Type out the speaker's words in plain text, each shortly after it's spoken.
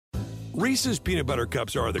Reese's peanut butter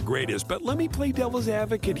cups are the greatest, but let me play devil's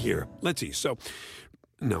advocate here. Let's see. So,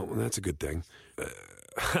 no, that's a good thing.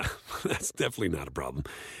 That's definitely not a problem.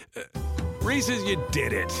 Reese's, you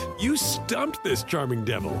did it. You stumped this charming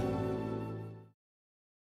devil.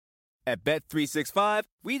 At Bet365,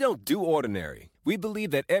 we don't do ordinary. We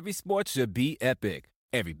believe that every sport should be epic.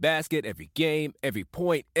 Every basket, every game, every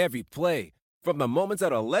point, every play. From the moments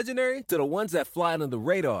that are legendary to the ones that fly under the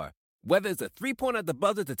radar. Whether it's a three-pointer at the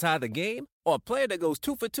buzzer to tie the game or a player that goes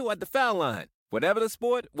 2 for 2 at the foul line. Whatever the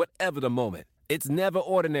sport, whatever the moment. It's never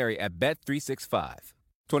ordinary at Bet365.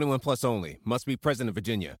 21 plus only. Must be present in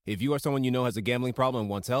Virginia. If you or someone you know has a gambling problem and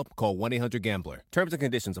wants help, call 1-800-GAMBLER. Terms and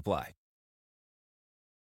conditions apply.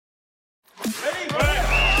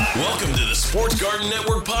 Welcome to the Sports Garden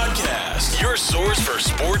Network podcast, your source for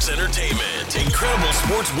sports entertainment, incredible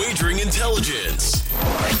sports wagering intelligence.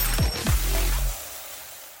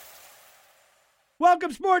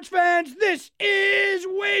 Welcome, sports fans. This is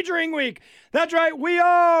Wagering Week. That's right, we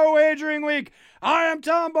are Wagering Week. I am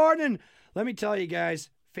Tom Barton. Let me tell you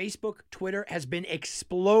guys, Facebook, Twitter has been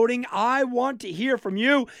exploding. I want to hear from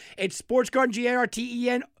you. It's Sports Garden,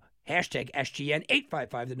 G-A-R-T-E-N, hashtag SGN,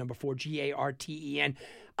 855, the number 4, G-A-R-T-E-N,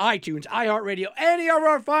 iTunes, iHeartRadio, any of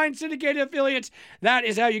our fine syndicated affiliates. That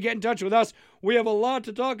is how you get in touch with us. We have a lot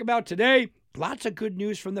to talk about today. Lots of good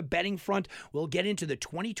news from the betting front. We'll get into the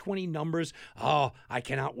 2020 numbers. Oh, I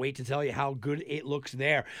cannot wait to tell you how good it looks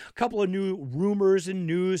there. A couple of new rumors and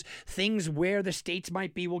news, things where the states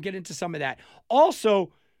might be. We'll get into some of that.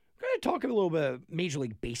 Also, we're going to talk a little bit of Major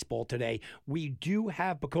League Baseball today. We do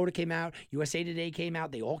have, Bakota came out, USA Today came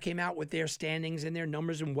out. They all came out with their standings and their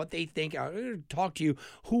numbers and what they think. I'm going to talk to you,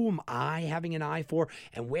 who am I having an eye for,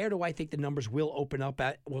 and where do I think the numbers will open up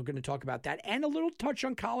at? We're going to talk about that. And a little touch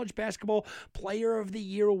on college basketball. Player of the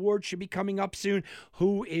Year award should be coming up soon.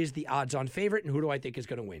 Who is the odds-on favorite, and who do I think is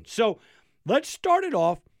going to win? So let's start it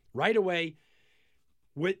off right away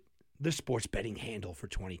with the sports betting handle for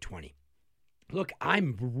 2020. Look,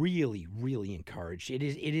 I'm really, really encouraged. It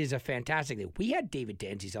is a fantastic thing. We had David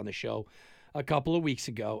Danzies on the show a couple of weeks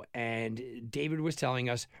ago, and David was telling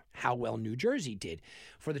us how well New Jersey did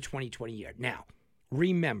for the 2020 year. Now,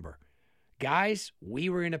 remember, guys, we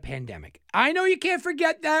were in a pandemic. I know you can't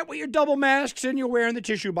forget that with your double masks and you're wearing the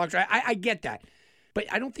tissue box. Right? I get that. But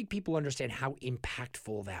I don't think people understand how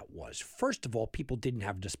impactful that was. First of all, people didn't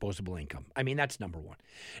have disposable income. I mean, that's number one.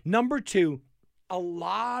 Number two, a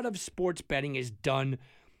lot of sports betting is done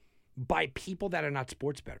by people that are not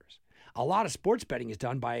sports bettors. A lot of sports betting is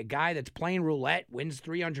done by a guy that's playing roulette, wins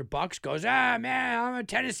 $300, goes, man, I'm a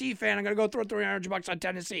Tennessee fan. I'm going to go throw $300 on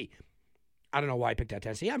Tennessee. I don't know why I picked out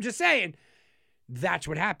Tennessee. I'm just saying that's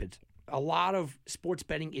what happens. A lot of sports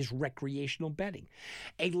betting is recreational betting.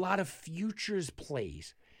 A lot of futures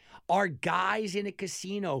plays are guys in a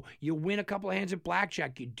casino. You win a couple of hands at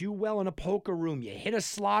blackjack. You do well in a poker room. You hit a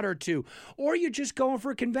slot or two. Or you're just going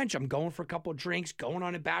for a convention. I'm going for a couple of drinks, going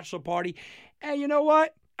on a bachelor party. And you know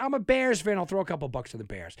what? I'm a Bears fan. I'll throw a couple of bucks to the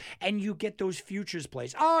Bears. And you get those futures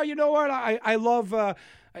plays. Oh, you know what? I love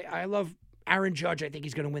Aaron Judge. I think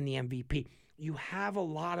he's going to win the MVP. You have a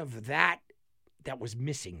lot of that was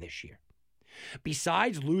missing this year.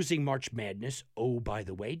 Besides losing March Madness, oh, by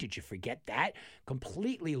the way, did you forget that?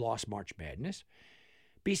 Completely lost March Madness.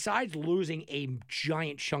 Besides losing a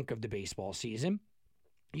giant chunk of the baseball season,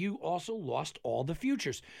 you also lost all the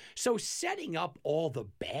futures. So setting up all the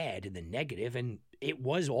bad and the negative, and it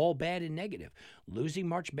was all bad and negative. Losing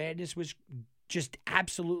March Madness was just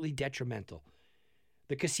absolutely detrimental.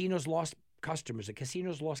 The casinos lost customers. The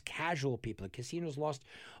casinos lost casual people. The casinos lost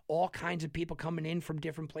all kinds of people coming in from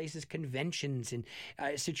different places, conventions and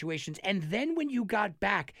situations. And then when you got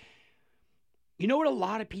back, you know what a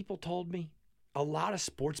lot of people told me? A lot of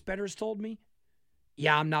sports bettors told me?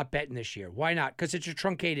 Yeah, I'm not betting this year. Why not? Because it's a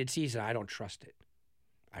truncated season. I don't trust it.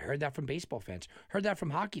 I heard that from baseball fans. Heard that from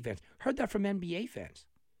hockey fans. Heard that from NBA fans.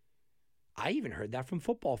 I even heard that from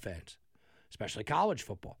football fans, especially college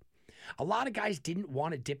football. A lot of guys didn't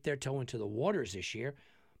want to dip their toe into the waters this year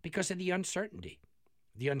because of the uncertainty.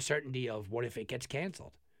 The uncertainty of what if it gets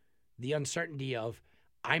canceled? The uncertainty of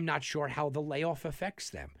I'm not sure how the layoff affects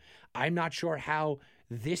them. I'm not sure how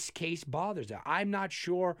this case bothers them. I'm not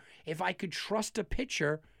sure if I could trust a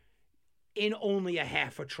pitcher in only a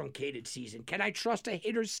half a truncated season. Can I trust a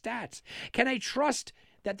hitter's stats? Can I trust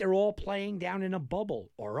that they're all playing down in a bubble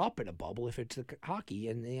or up in a bubble if it's the hockey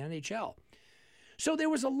in the NHL? So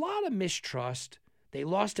there was a lot of mistrust. They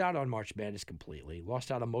lost out on March Madness completely,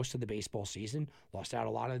 lost out on most of the baseball season, lost out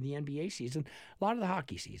a lot of the NBA season, a lot of the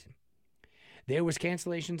hockey season. There was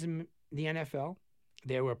cancellations in the NFL.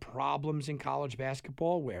 There were problems in college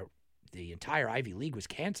basketball where the entire Ivy League was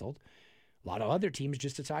canceled. A lot of other teams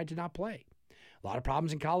just decided to not play. A lot of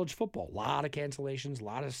problems in college football. A lot of cancellations. A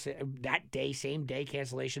lot of that day, same day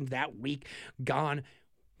cancellations. That week gone.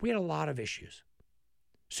 We had a lot of issues.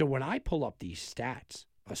 So when I pull up these stats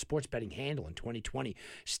of sports betting handle in 2020,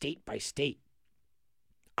 state by state,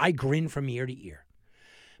 I grin from ear to ear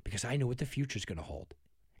because I know what the future is going to hold.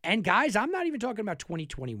 And guys, I'm not even talking about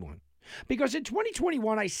 2021. Because in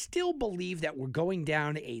 2021, I still believe that we're going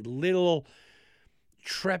down a little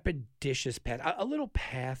trepidatious path, a little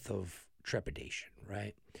path of trepidation,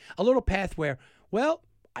 right? A little path where, well,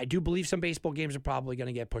 I do believe some baseball games are probably going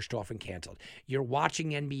to get pushed off and canceled. You're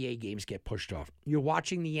watching NBA games get pushed off. You're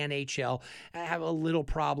watching the NHL have a little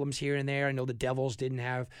problems here and there. I know the Devils didn't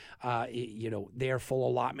have, their full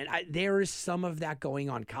allotment. There is some of that going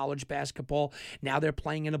on. College basketball, now they're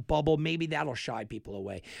playing in a bubble. Maybe that'll shy people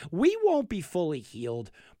away. We won't be fully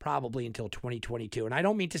healed probably until 2022. And I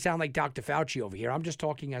don't mean to sound like Dr. Fauci over here. I'm just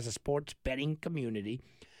talking as a sports betting community.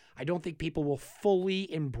 I don't think people will fully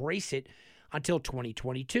embrace it until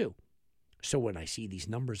 2022. So when I see these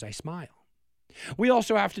numbers, I smile. We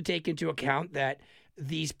also have to take into account that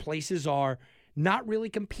these places are not really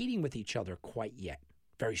competing with each other quite yet.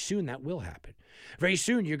 Very soon that will happen. Very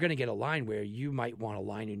soon you're going to get a line where you might want a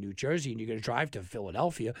line in New Jersey and you're going to drive to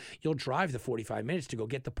Philadelphia. You'll drive the 45 minutes to go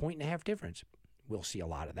get the 1.5 difference. We'll see a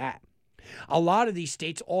lot of that. A lot of these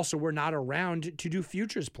states also were not around to do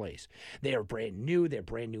futures plays. They are brand new. They're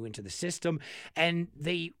brand new into the system. And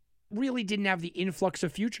they really didn't have the influx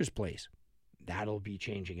of futures plays. That'll be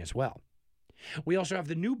changing as well. We also have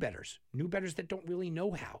the new bettors that don't really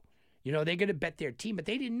know how. You know, they're going to bet their team, but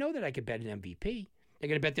they didn't know that I could bet an MVP. They're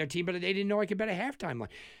going to bet their team, but they didn't know I could bet a halftime line.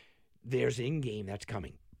 There's in-game that's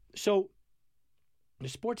coming. So the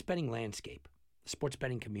sports betting landscape, the sports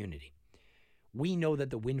betting community, we know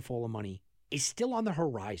that the windfall of money is still on the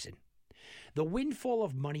horizon. The windfall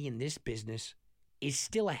of money in this business is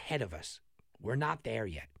still ahead of us. We're not there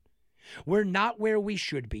yet. We're not where we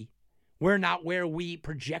should be. We're not where we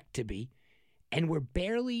project to be. And we're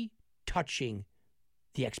barely touching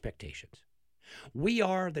the expectations. We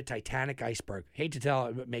are the Titanic iceberg. Hate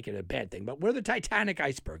to make it a bad thing, but we're the Titanic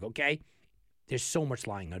iceberg, okay? There's so much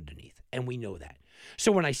lying underneath, and we know that.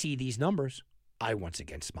 So when I see these numbers, I once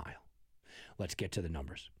again smile. Let's get to the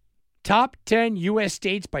numbers. Top 10 U.S.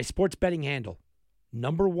 states by sports betting handle.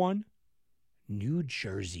 Number 1, New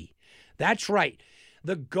Jersey. That's right.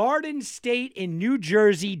 The Garden State in New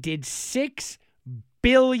Jersey did $6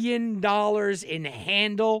 billion in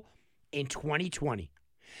handle in 2020.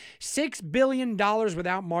 $6 billion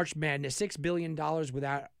without March Madness. $6 billion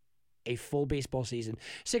without a full baseball season.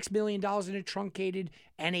 $6 million in a truncated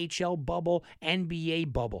NHL bubble,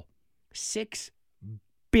 NBA bubble. $6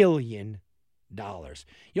 billion.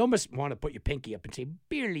 You almost want to put your pinky up and say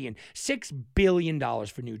billion. $6 billion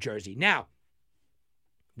for New Jersey. Now,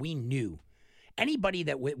 we knew. Anybody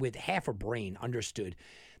that with half a brain understood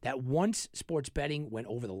that once sports betting went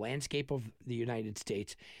over the landscape of the United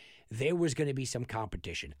States, there was going to be some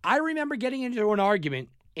competition. I remember getting into an argument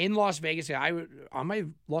in Las Vegas on my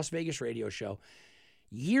Las Vegas radio show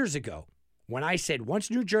years ago when I said once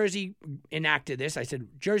New Jersey enacted this, I said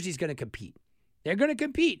Jersey's going to compete. They're going to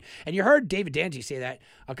compete. And you heard David Danzy say that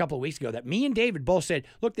a couple of weeks ago, that me and David both said,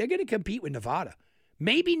 look, they're going to compete with Nevada.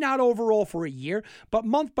 Maybe not overall for a year, but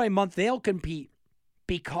month by month, they'll compete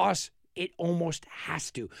because it almost has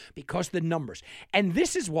to, because the numbers. And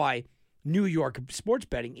this is why New York sports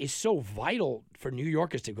betting is so vital for New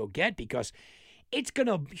Yorkers to go get, because it's going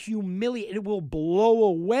to humiliate, it will blow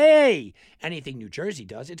away anything New Jersey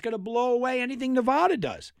does. It's going to blow away anything Nevada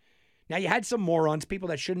does. Now, you had some morons, people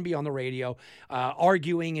that shouldn't be on the radio,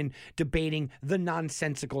 arguing and debating the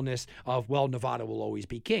nonsensicalness of, well, Nevada will always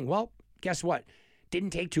be king. Well, guess what? Didn't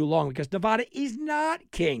take too long because Nevada is not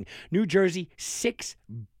king. New Jersey, $6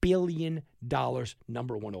 billion,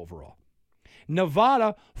 number 1 overall.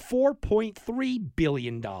 Nevada, $4.3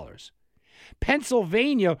 billion.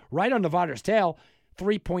 Pennsylvania, right on Nevada's tail,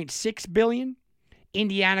 $3.6 billion.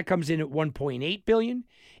 Indiana comes in at $1.8 billion.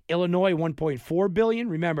 Illinois, $1.4 billion.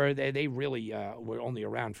 Remember, they really were only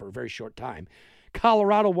around for a very short time.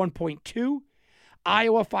 Colorado, $1.2.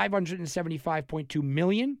 Iowa, $575.2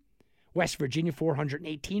 million. West Virginia,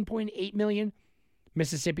 $418.8 million.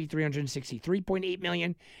 Mississippi, $363.8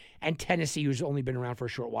 million. And Tennessee, who's only been around for a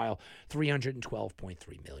short while,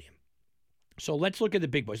 $312.3 million. So let's look at the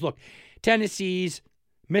big boys. Look, Tennessee's,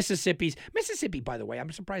 Mississippi's. Mississippi, by the way,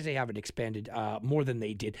 I'm surprised they haven't expanded more than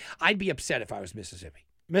they did. I'd be upset if I was Mississippi.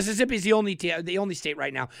 Mississippi's the only state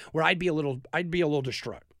right now where I'd be a little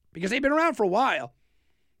distraught because they've been around for a while.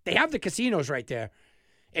 They have the casinos right there.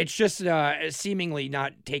 It's just seemingly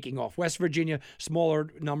not taking off. West Virginia, smaller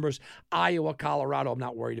numbers. Iowa, Colorado, I'm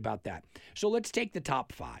not worried about that. So let's take the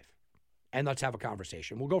top 5, and let's have a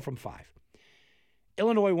conversation. We'll go from 5.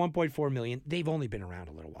 Illinois, 1.4 million. They've only been around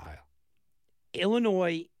a little while.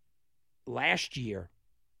 Illinois, last year,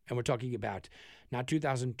 and we're talking about not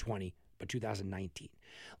 2020, but 2019.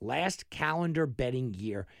 Last calendar betting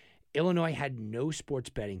year, Illinois had no sports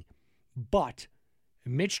betting, but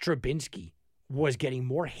Mitch Trubinsky was getting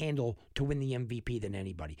more handle to win the MVP than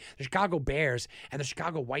anybody. The Chicago Bears and the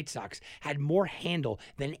Chicago White Sox had more handle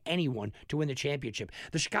than anyone to win the championship.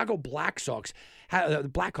 The Chicago Blackhawks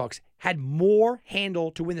had more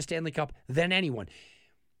handle to win the Stanley Cup than anyone.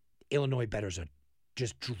 Illinois bettors are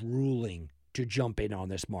just drooling to jump in on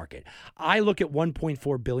this market. I look at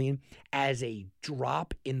 $1.4 billion as a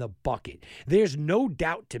drop in the bucket. There's no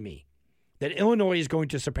doubt to me that Illinois is going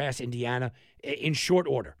to surpass Indiana in short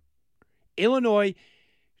order. Illinois,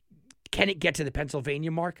 can it get to the Pennsylvania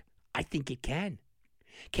mark? I think it can.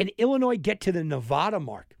 Can Illinois get to the Nevada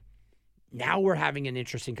mark? Now we're having an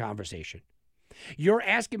interesting conversation. You're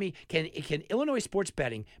asking me, can Illinois sports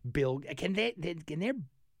betting build? Can their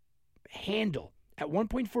handle at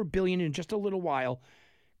 $1.4 billion in just a little while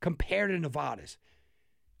compare to Nevada's?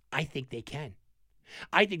 I think they can.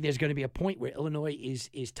 I think there's going to be a point where Illinois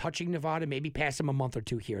is touching Nevada, maybe pass them a month or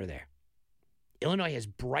two here or there. Illinois has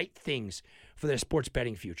bright things for their sports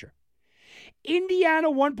betting future. Indiana,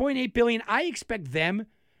 $1.8 billion. I expect them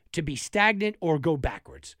to be stagnant or go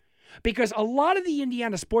backwards because a lot of the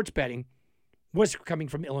Indiana sports betting was coming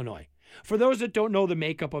from Illinois. For those that don't know the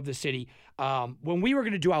makeup of the city, when we were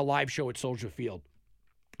going to do our live show at Soldier Field,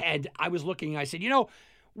 and I was looking, I said,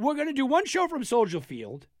 we're going to do one show from Soldier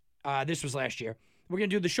Field. This was last year. We're going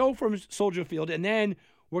to do the show from Soldier Field, and then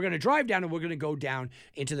we're going to drive down and we're going to go down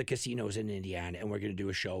into the casinos in Indiana, and we're going to do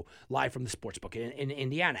a show live from the sportsbook in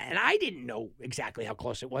Indiana. And I didn't know exactly how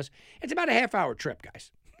close it was. It's about a half-hour trip, guys.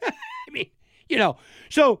 I mean,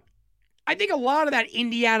 so I think a lot of that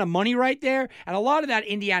Indiana money right there and a lot of that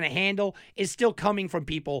Indiana handle is still coming from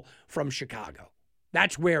people from Chicago.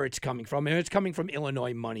 That's where it's coming from, and it's coming from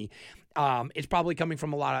Illinois money. It's probably coming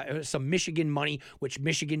from some Michigan money, which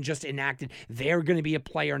Michigan just enacted. They're going to be a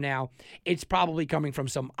player now. It's probably coming from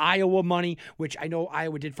some Iowa money, which I know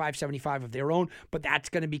Iowa did $575 of their own, but that's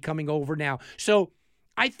going to be coming over now. So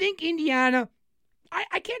I think Indiana,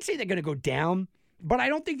 I can't say they're going to go down, but I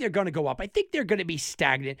don't think they're going to go up. I think they're going to be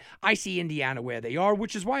stagnant. I see Indiana where they are,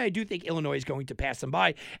 which is why I do think Illinois is going to pass them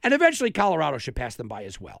by, and eventually Colorado should pass them by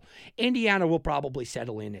as well. Indiana will probably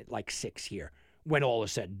settle in at like 6 here when all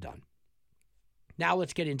is said and done. Now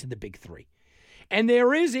let's get into the big 3. And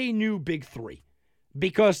there is a new big 3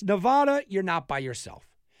 because Nevada, you're not by yourself.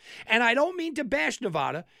 And I don't mean to bash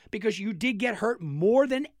Nevada because you did get hurt more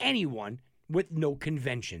than anyone with no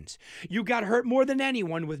conventions. You got hurt more than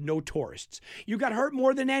anyone with no tourists. You got hurt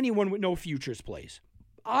more than anyone with no futures plays.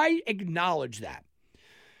 I acknowledge that.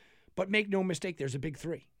 But make no mistake, there's a big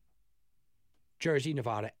 3. Jersey,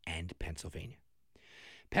 Nevada, and Pennsylvania.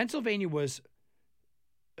 Pennsylvania was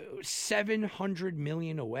 $700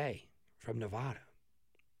 million away from Nevada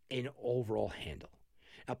in overall handle.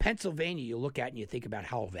 Now, Pennsylvania, you look at and you think about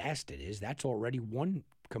how vast it is. That's already one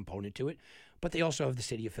component to it. But they also have the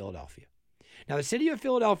city of Philadelphia. Now, the city of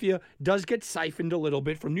Philadelphia does get siphoned a little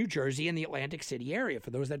bit from New Jersey and the Atlantic City area.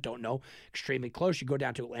 For those that don't know, extremely close. You go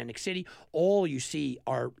down to Atlantic City, all you see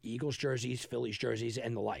are Eagles jerseys, Phillies jerseys,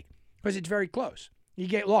 and the like, because it's very close. You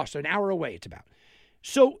get lost, an hour away it's about.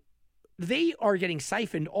 So they are getting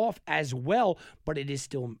siphoned off as well, but it is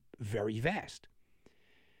still very vast.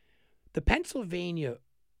 The Pennsylvania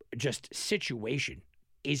just situation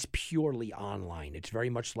is purely online. It's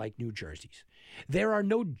very much like New Jersey's. There are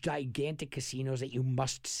no gigantic casinos that you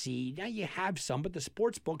must see. Now you have some, but the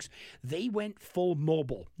sports books, they went full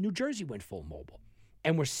mobile. New Jersey went full mobile.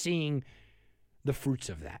 And we're seeing the fruits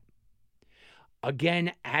of that.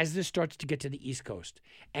 Again, as this starts to get to the East Coast,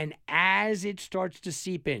 and as it starts to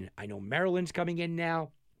seep in, I know Maryland's coming in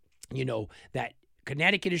now, that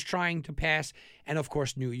Connecticut is trying to pass, and of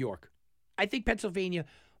course New York. I think Pennsylvania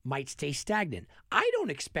might stay stagnant. I don't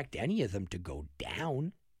expect any of them to go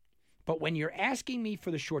down. But when you're asking me for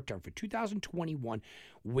the short term, for 2021,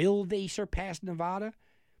 will they surpass Nevada?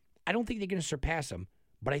 I don't think they're going to surpass them,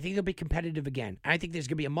 but I think they'll be competitive again. And I think there's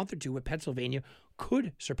going to be a month or two where Pennsylvania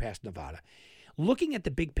could surpass Nevada. Looking at the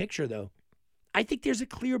big picture, though, I think there's a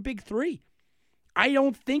clear big 3. I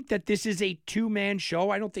don't think that this is a 2-man show.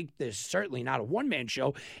 I don't think there's certainly not a 1-man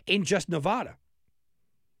show in just Nevada.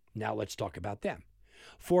 Now let's talk about them.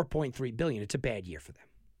 $4.3 billion. It's a bad year for them.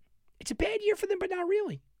 It's a bad year for them, but not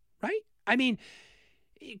really. Right? I mean,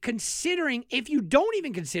 considering, if you don't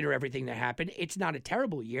even consider everything that happened, it's not a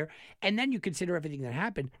terrible year. And then you consider everything that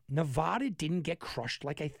happened, Nevada didn't get crushed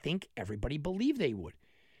like I think everybody believed they would.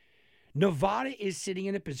 Nevada is sitting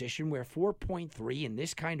in a position where 4.3 in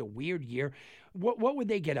this kind of weird year, what would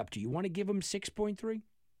they get up to? You want to give them 6.3?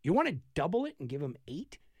 You want to double it and give them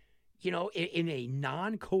 8? You know, in a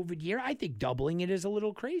non-COVID year, I think doubling it is a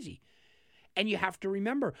little crazy. And you have to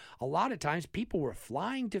remember, a lot of times people were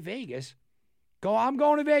flying to Vegas. I'm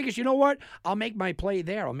going to Vegas. You know what? I'll make my play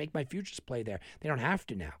there. I'll make my futures play there. They don't have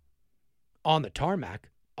to now. On the tarmac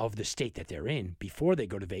of the state that they're in, before they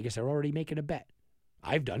go to Vegas, they're already making a bet.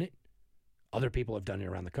 I've done it. Other people have done it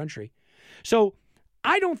around the country. So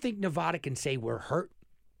I don't think Nevada can say we're hurt.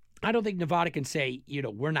 I don't think Nevada can say,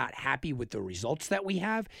 we're not happy with the results that we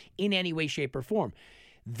have in any way, shape, or form.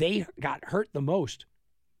 They got hurt the most.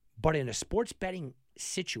 But in a sports betting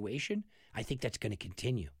situation, I think that's going to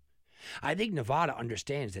continue. I think Nevada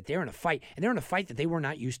understands that they're in a fight, and they're in a fight that they were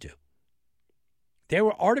not used to. There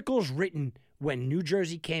were articles written when New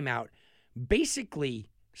Jersey came out basically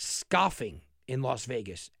scoffing in Las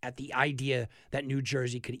Vegas at the idea that New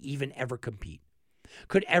Jersey could even ever compete,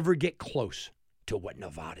 could ever get close to what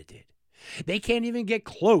Nevada did. They can't even get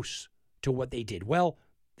close to what they did. Well,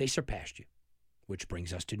 they surpassed you, which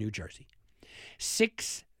brings us to New Jersey.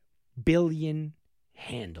 $6 billion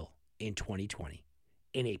handle in 2020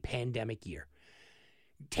 in a pandemic year.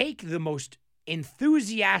 Take the most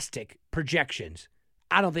enthusiastic projections.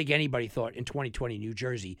 I don't think anybody thought in 2020 New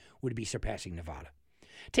Jersey would be surpassing Nevada.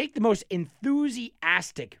 Take the most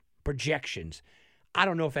enthusiastic projections. I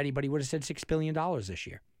don't know if anybody would have said $6 billion this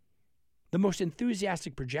year. The most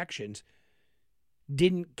enthusiastic projections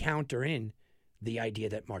didn't counter in the idea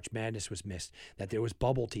that March Madness was missed, that there was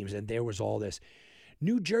bubble teams, and there was all this.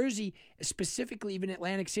 New Jersey, specifically even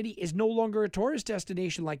Atlantic City, is no longer a tourist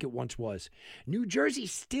destination like it once was. New Jersey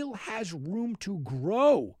still has room to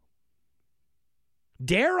grow.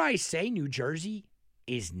 Dare I say New Jersey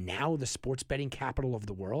is now the sports betting capital of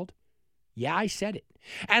the world? Yeah, I said it.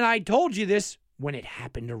 And I told you this when it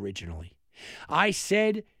happened originally. I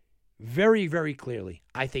said very, very clearly,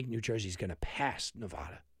 I think New Jersey is going to pass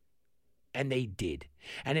Nevada. And they did.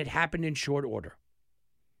 And it happened in short order.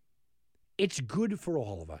 It's good for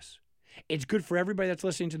all of us. It's good for everybody that's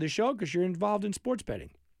listening to the show because you're involved in sports betting.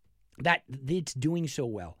 That it's doing so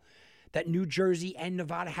well. That New Jersey and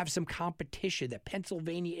Nevada have some competition. That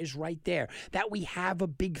Pennsylvania is right there. That we have a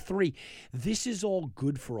big three. This is all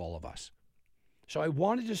good for all of us. So I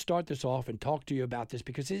wanted to start this off and talk to you about this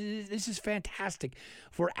because this is fantastic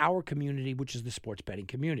for our community, which is the sports betting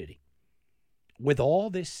community. With all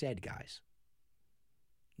this said, guys,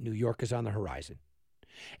 New York is on the horizon.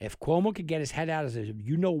 If Cuomo could get his head out as a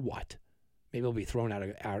you-know-what, maybe he'll be thrown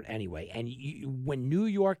out anyway. And when New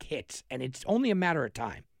York hits, and it's only a matter of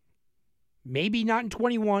time, maybe not in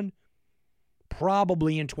 21,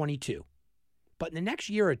 probably in 22. But in the next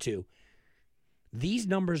year or two, these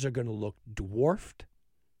numbers are going to look dwarfed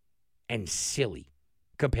and silly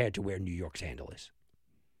compared to where New York's handle is.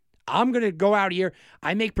 I'm going to go out here.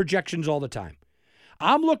 I make projections all the time.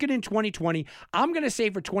 I'm looking in 2020. I'm going to say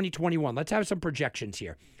for 2021. Let's have some projections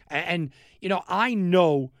here. And I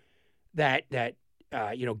know that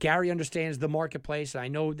Gary understands the marketplace. And I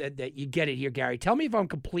know that you get it here, Gary. Tell me if I'm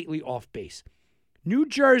completely off base. New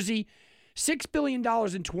Jersey, $6 billion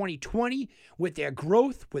in 2020 with their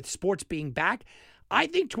growth, with sports being back. I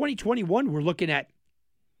think 2021, we're looking at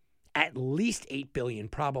least $8 billion,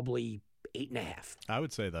 probably 8.5. I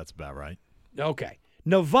would say that's about right. Okay.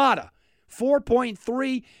 Nevada,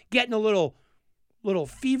 4.3, getting a little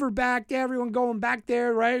fever back there. Everyone going back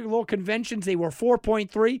there, right? Little conventions. They were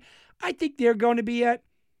 4.3. I think they're going to be at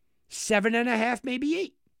 7.5, maybe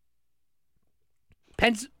 8.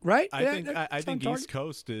 Right? I think East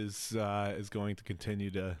Coast is going to continue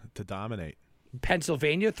to dominate.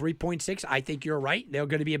 Pennsylvania, 3.6. I think you're right. They're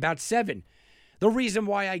going to be about 7. The reason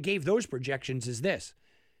why I gave those projections is this.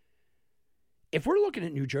 If we're looking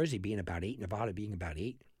at New Jersey being about 8, Nevada being about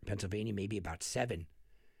 8, Pennsylvania maybe about 7,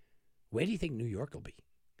 where do you think New York will be?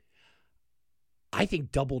 I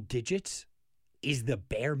think double digits is the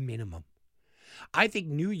bare minimum. I think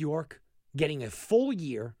New York getting a full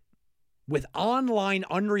year with online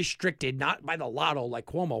unrestricted, not by the lotto like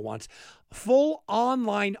Cuomo wants, full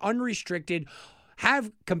online unrestricted,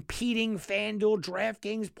 have competing FanDuel,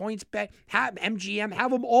 DraftKings, PointsBet, have MGM,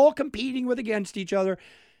 have them all competing with against each other.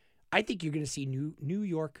 I think you're going to see New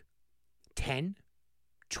York 10,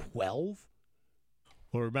 12.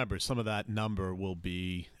 Well, remember, some of that number will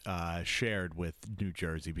be shared with New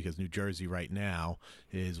Jersey because New Jersey right now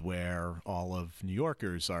is where all of New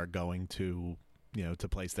Yorkers are going to to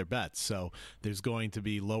place their bets. So there's going to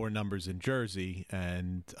be lower numbers in Jersey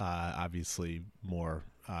and obviously more,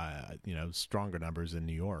 stronger numbers in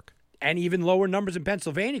New York. And even lower numbers in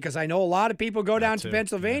Pennsylvania, because I know a lot of people go down to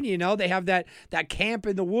Pennsylvania. Yeah. They have that camp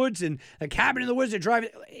in the woods and a cabin in the woods. They're driving.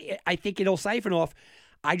 I think it'll siphon off.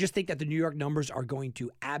 I just think that the New York numbers are going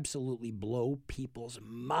to absolutely blow people's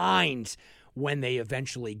minds when they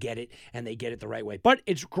eventually get it and they get it the right way. But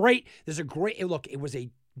it's great. Look, it was a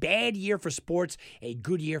bad year for sports, a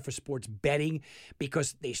good year for sports betting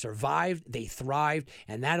because they survived, they thrived,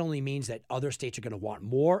 and that only means that other states are going to want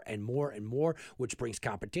more and more and more, which brings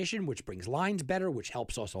competition, which brings lines better, which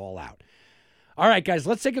helps us all out. All right, guys,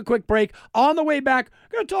 let's take a quick break. On the way back,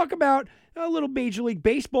 we're going to talk about a little Major League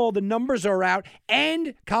Baseball. The numbers are out,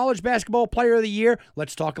 and College Basketball Player of the Year.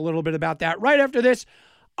 Let's talk a little bit about that right after this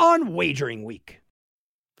on Wagering Week.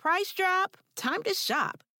 Price drop? Time to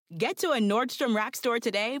shop. Get to a Nordstrom Rack store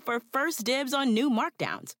today for first dibs on new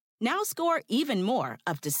markdowns. Now score even more,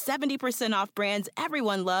 up to 70% off brands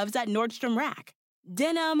everyone loves at Nordstrom Rack.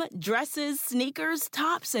 Denim, dresses, sneakers,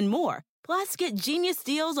 tops, and more. Plus, get genius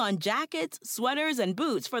deals on jackets, sweaters, and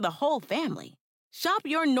boots for the whole family. Shop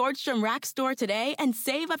your Nordstrom Rack store today and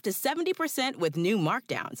save up to 70% with new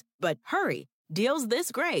markdowns. But hurry, deals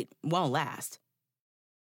this great won't last.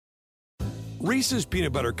 Reese's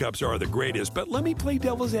peanut butter cups are the greatest, but let me play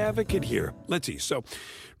devil's advocate here. Let's see. So,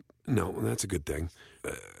 no, that's a good thing.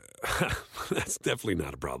 That's definitely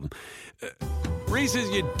not a problem.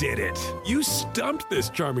 Reese's, you did it. You stumped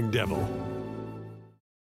this charming devil.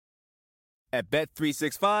 At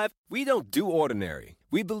Bet365, we don't do ordinary.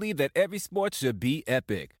 We believe that every sport should be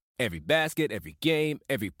epic. Every basket, every game,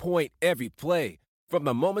 every point, every play. From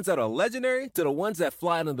the moments that are legendary to the ones that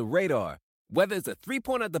fly under the radar. Whether it's a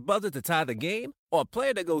three-pointer at the buzzer to tie the game or a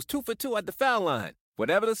player that goes 2 for 2 at the foul line.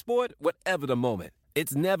 Whatever the sport, whatever the moment.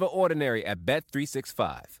 It's never ordinary at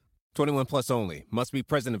Bet365. 21 plus only. Must be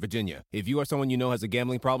present in Virginia. If you or someone you know has a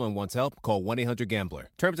gambling problem and wants help, call 1-800-GAMBLER.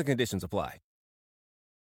 Terms and conditions apply.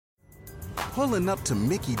 Pulling up to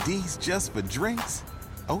Mickey D's just for drinks?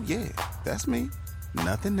 Oh yeah, that's me.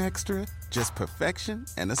 Nothing extra, just perfection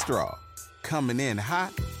and a straw. Coming in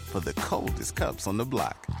hot for the coldest cups on the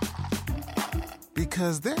block.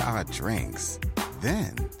 Because there are drinks.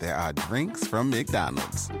 Then there are drinks from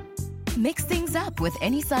McDonald's. Mix things up with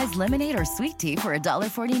any size lemonade or sweet tea for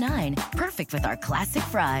 $1.49. Perfect with our classic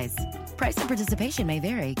fries. Price and participation may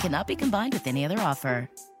vary. Cannot be combined with any other offer.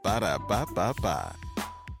 Ba-da-ba-ba-ba.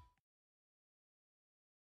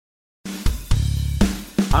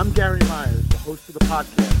 I'm Gary Myers, the host of the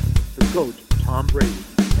podcast, The GOAT, Tom Brady,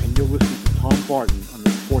 and you're listening to Tom Barton on the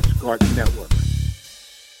Sports Garden Network.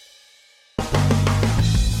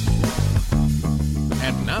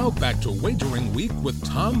 And now back to Wagering Week with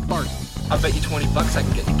Tom Barton. I'll bet you $20 I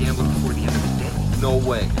can get you gambling before the end of the day. No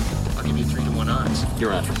way. I'll give you 3-1 odds.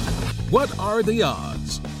 You're on. What are the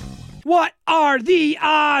odds? What are the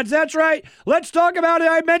odds? That's right. Let's talk about it.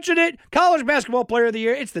 I mentioned it. College Basketball Player of the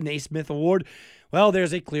Year. It's the Naismith Award. Well,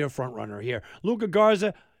 there's a clear front runner here. Luka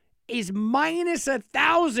Garza is minus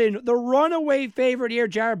 1,000. The runaway favorite here.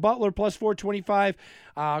 Jared Butler plus 425.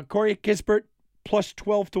 Corey Kispert plus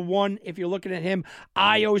 12-1 if you're looking at him.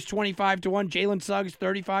 Io's 25-1. Jalen Suggs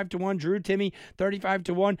 35-1. Drew Timme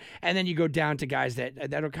 35-1. And then you go down to guys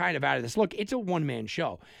that are kind of out of this. Look, it's a one-man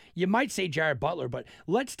show. You might say Jared Butler, but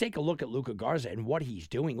let's take a look at Luka Garza and what he's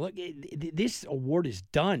doing. Look, this award is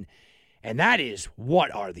done. And that is,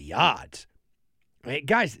 what are the odds? Right,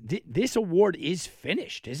 guys, this award is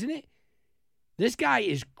finished, isn't it? This guy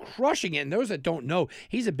is crushing it. And those that don't know,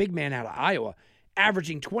 he's a big man out of Iowa,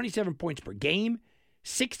 averaging 27 points per game,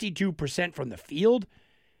 62% from the field,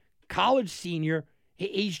 college senior.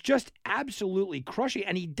 He's just absolutely crushing it,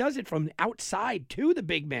 and he does it from outside to the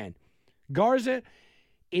big man. Garza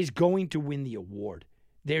is going to win the award.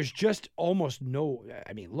 There's just almost no,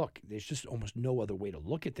 there's just almost no other way to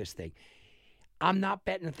look at this thing. I'm not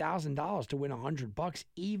betting $1,000 to win $100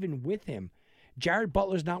 even with him. Jared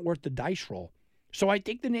Butler's not worth the dice roll. So I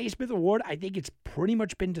think the Naismith Award, I think it's pretty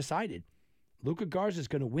much been decided. Luka Garza is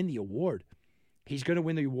going to win the award. He's going to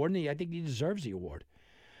win the award, and I think he deserves the award.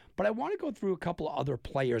 But I want to go through a couple of other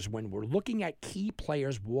players when we're looking at key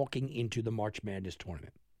players walking into the March Madness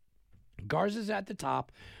tournament. Garza's at the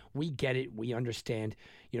top. We get it. We understand,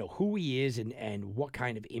 who he is and what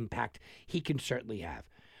kind of impact he can certainly have.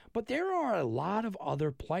 But there are a lot of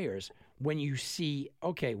other players when you see,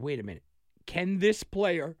 okay, wait a minute. Can this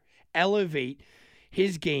player elevate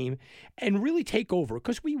his game and really take over?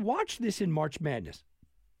 Because we watch this in March Madness.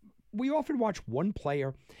 We often watch one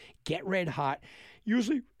player get red hot,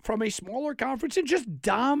 usually from a smaller conference, and just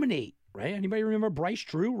dominate right? Anybody remember Bryce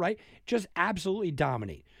Drew, right? Just absolutely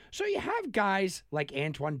dominate. So you have guys like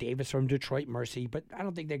Antoine Davis from Detroit Mercy, but I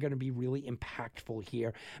don't think they're going to be really impactful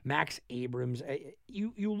here. Max Abrams.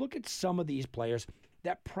 You look at some of these players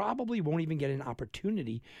that probably won't even get an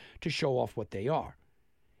opportunity to show off what they are.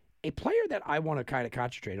 A player that I want to kind of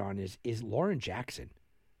concentrate on is Lauren Jackson,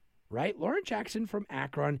 right? Lauren Jackson from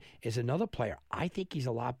Akron is another player. I think he's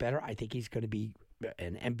a lot better. I think he's going to be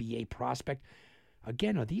an NBA prospect.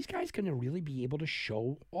 Again, are these guys going to really be able to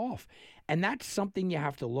show off? And that's something you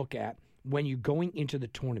have to look at when you're going into the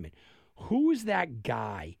tournament. Who is that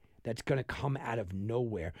guy that's going to come out of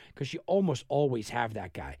nowhere? Because you almost always have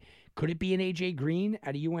that guy. Could it be an A.J. Green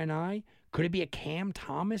at a UNI? Could it be a Cam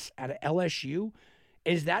Thomas at a LSU?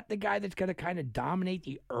 Is that the guy that's going to kind of dominate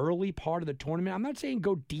the early part of the tournament? I'm not saying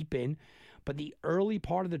go deep in, but the early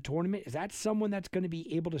part of the tournament, is that someone that's going to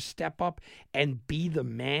be able to step up and be the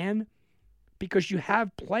man? Because you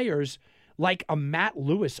have players like a Matt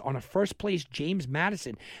Lewis on a first-place James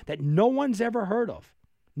Madison that no one's ever heard of.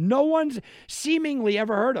 No one's seemingly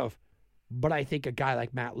ever heard of. But I think a guy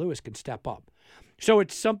like Matt Lewis can step up. So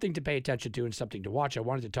it's something to pay attention to and something to watch. I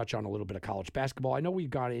wanted to touch on a little bit of college basketball. I know we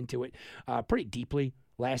got into it pretty deeply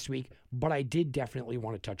last week, but I did definitely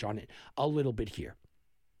want to touch on it a little bit here.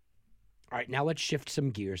 All right, now let's shift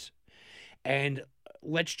some gears. And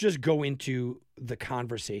let's just go into the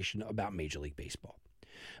conversation about Major League Baseball.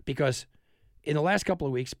 Because in the last couple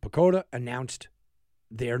of weeks, PECOTA announced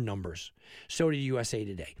their numbers. So did USA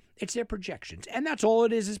Today. It's their projections. And that's all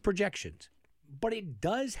it is projections. But it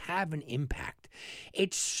does have an impact.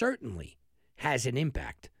 It certainly has an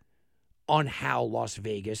impact on how Las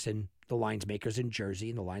Vegas and the lines makers in Jersey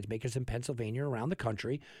and the lines makers in Pennsylvania around the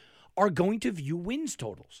country are going to view wins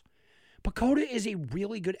totals. PECOTA is a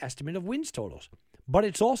really good estimate of wins totals, but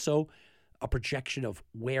it's also a projection of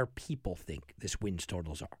where people think this wins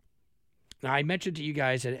totals are. Now, I mentioned to you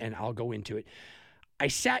guys, and I'll go into it, I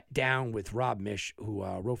sat down with Rob Misch, who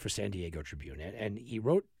wrote for San Diego Tribune, and he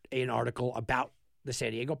wrote an article about the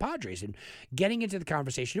San Diego Padres. And getting into the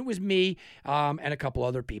conversation, it was me and a couple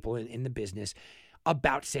other people in the business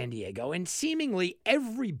about San Diego, and seemingly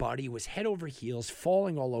everybody was head over heels,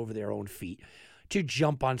 falling all over their own feet to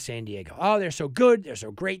jump on San Diego. Oh, they're so good. They're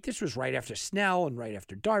so great. This was right after Snell and right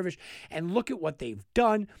after Darvish. And look at what they've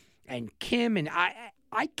done. And Kim, and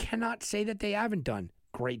I cannot say that they haven't done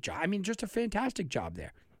a great job. I mean, just a fantastic job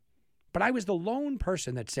there. But I was the lone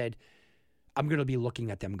person that said, I'm going to be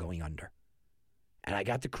looking at them going under. And I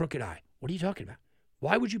got the crooked eye. What are you talking about?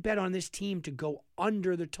 Why would you bet on this team to go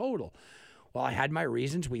under the total? Well, I had my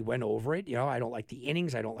reasons. We went over it. You know, I don't like the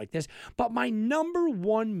innings. I don't like this. But my number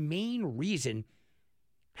one main reason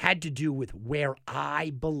had to do with where I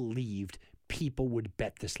believed people would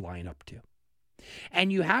bet this line up to.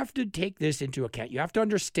 And you have to take this into account. You have to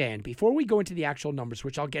understand, before we go into the actual numbers,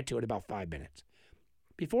 which I'll get to in about 5 minutes,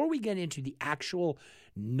 before we get into the actual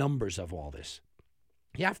numbers of all this,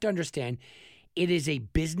 you have to understand it is a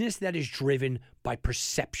business that is driven by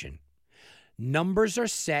perception. Numbers are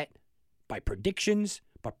set by predictions,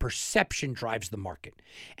 but perception drives the market.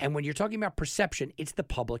 And when you're talking about perception, it's the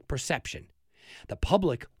public perception. The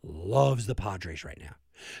public loves the Padres right now.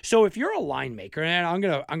 So if you're a line maker, and I'm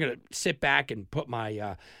gonna sit back and put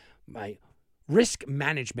my my risk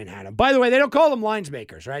management hat on. By the way, they don't call them lines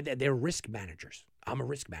makers, right? They're risk managers. I'm a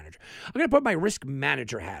risk manager. I'm gonna put my risk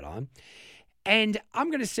manager hat on, and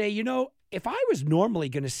I'm gonna say, you know, if I was normally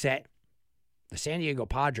gonna set the San Diego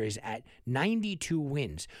Padres at 92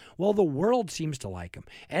 wins, well, the world seems to like them.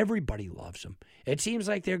 Everybody loves them. It seems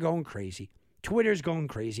like they're going crazy. Twitter's going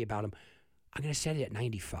crazy about them. I'm going to set it at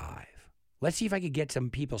 95. Let's see if I could get some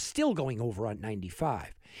people still going over on 95.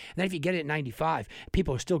 And then if you get it at 95,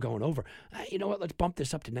 people are still going over. You know what? Let's bump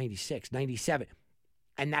this up to 96, 97.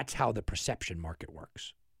 And that's how the perception market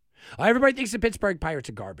works. Everybody thinks the Pittsburgh Pirates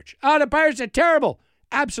are garbage. Oh, the Pirates are terrible.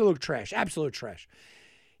 Absolute trash. Absolute trash.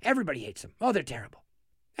 Everybody hates them. Oh, they're terrible.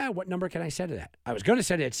 What number can I set it at? I was going to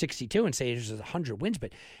set it at 62 and say there's 100 wins,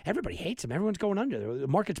 but everybody hates them. Everyone's going under. The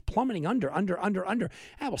market's plummeting under.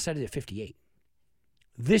 We'll set it at 58.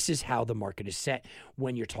 This is how the market is set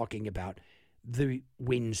when you're talking about the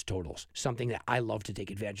wins totals, something that I love to take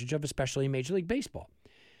advantage of, especially in Major League Baseball.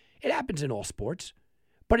 It happens in all sports,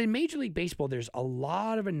 but in Major League Baseball, there's a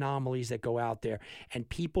lot of anomalies that go out there, and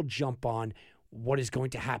people jump on what is going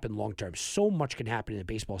to happen long term. So much can happen in a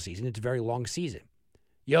baseball season. It's a very long season.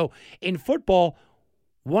 In football,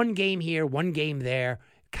 one game here, one game there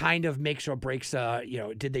kind of makes or breaks,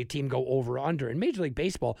 did the team go over or under? In Major League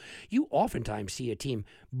Baseball, you oftentimes see a team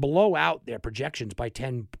blow out their projections by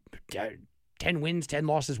 10 wins, 10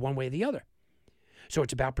 losses, one way or the other. So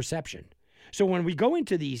it's about perception. So when we go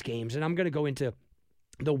into these games, and I'm going to go into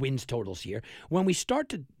the wins totals here, when we start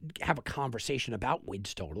to have a conversation about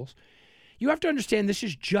wins totals, you have to understand this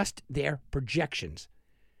is just their projections.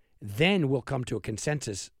 Then we'll come to a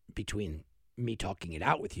consensus between me talking it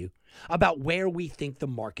out with you about where we think the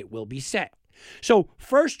market will be set. So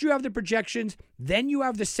first you have the projections, then you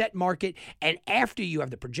have the set market, and after you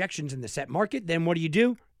have the projections and the set market, then what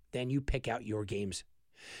do? Then you pick out your games.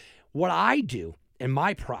 What I do in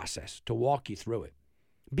my process to walk you through it,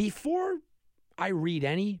 before I read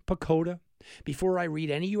any Pacoda, before I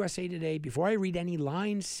read any USA Today, before I read any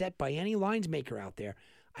lines set by any lines maker out there,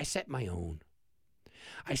 I set my own.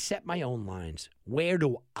 I set my own lines. Where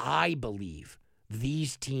do I believe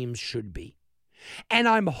these teams should be? And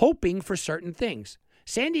I'm hoping for certain things.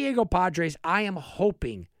 San Diego Padres, I am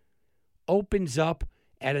hoping, opens up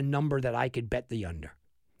at a number that I could bet the under.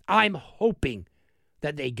 I'm hoping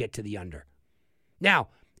that they get to the under. Now,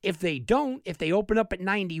 if they don't, if they open up at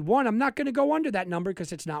 91, I'm not going to go under that number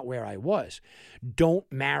because it's not where I was.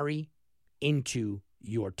 Don't marry into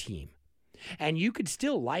your team. And you could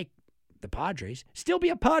still like the Padres, still be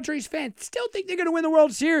a Padres fan, still think they're going to win the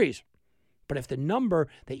World Series. But if the number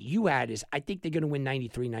that you had is, I think they're going to win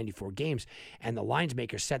 93, 94 games, and the lines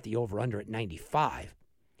maker set the over-under at 95,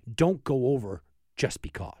 don't go over just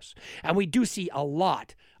because. And we do see a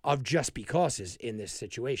lot of just becauses in this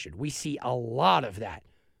situation. We see a lot of that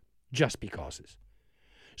just becauses.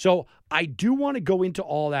 So I do want to go into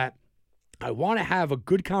all that. I want to have a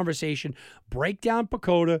good conversation, break down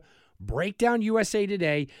Pacoda, break down USA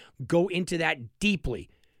Today, go into that deeply.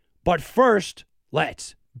 But first,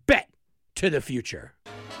 let's bet to the future.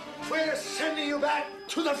 We're sending you back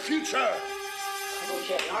to the future.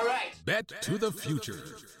 Okay, all right. Bet to the future.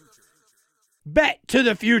 Bet to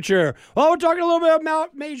the future. Well, we're talking a little bit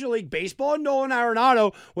about Major League Baseball. Nolan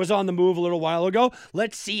Arenado was on the move a little while ago.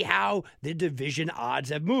 Let's see how the division odds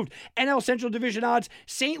have moved. NL Central Division odds,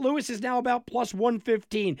 St. Louis is now about plus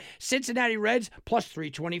 115. Cincinnati Reds, plus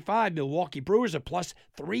 325. Milwaukee Brewers are plus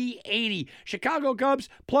 380. Chicago Cubs,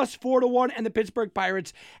 plus 4-1. And the Pittsburgh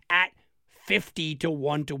Pirates at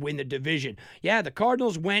 50-1 to win the division. Yeah, the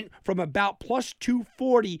Cardinals went from about plus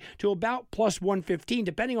 240 to about plus 115.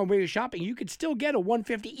 Depending on where you're shopping, you could still get a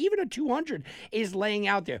 150. Even a 200 is laying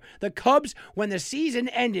out there. The Cubs, when the season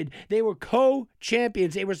ended, they were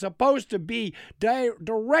co-champions. They were supposed to be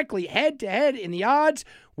directly head-to-head in the odds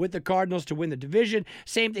with the Cardinals to win the division.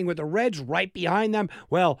 Same thing with the Reds right behind them.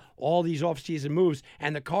 Well, all these offseason moves,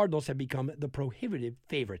 and the Cardinals have become the prohibitive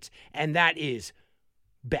favorites. And that is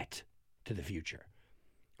bet to the future.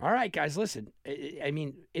 All right, guys, listen. I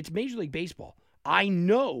mean, it's Major League Baseball. I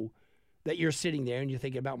know that you're sitting there and you're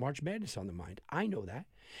thinking about March Madness on the mind. I know that.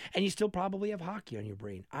 And you still probably have hockey on your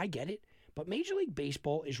brain. I get it. But Major League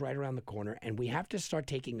Baseball is right around the corner, and we have to start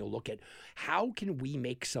taking a look at how can we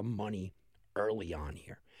make some money early on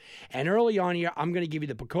here. And early on here, I'm going to give you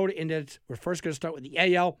the Pacoda Index. We're first going to start with the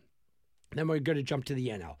AL, then we're going to jump to the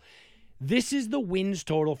NL. This is the wins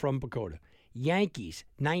total from Pacoda. Yankees,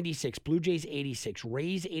 96. Blue Jays, 86.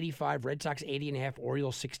 Rays, 85. Red Sox, 80.5.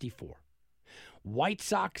 Orioles, 64. White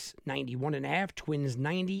Sox, 91.5. Twins,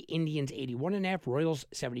 90. Indians, 81.5. Royals,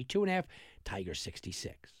 72.5. Tigers,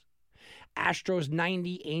 66. Astros,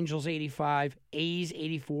 90. Angels, 85. A's,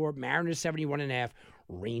 84. Mariners, 71.5.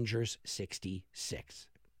 Rangers, 66.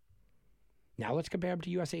 Now let's compare them to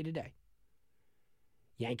USA Today.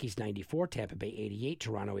 Yankees, 94. Tampa Bay, 88.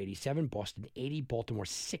 Toronto, 87. Boston, 80. Baltimore,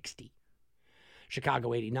 60.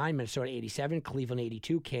 Chicago, 89, Minnesota, 87, Cleveland,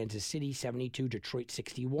 82, Kansas City, 72, Detroit,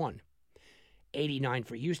 61. 89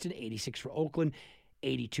 for Houston, 86 for Oakland,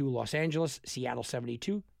 82 Los Angeles, Seattle,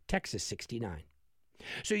 72, Texas, 69.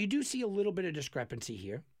 So you do see a little bit of discrepancy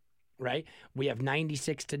here, right? We have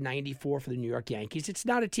 96 to 94 for the New York Yankees. It's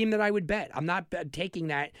not a team that I would bet. I'm not taking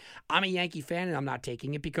that. I'm a Yankee fan, and I'm not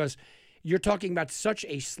taking it because you're talking about such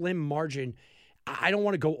a slim margin. I don't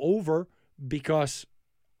want to go over because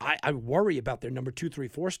I worry about their number 2, 3,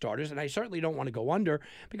 4 starters, and I certainly don't want to go under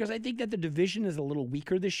because I think that the division is a little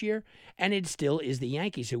weaker this year, and it still is the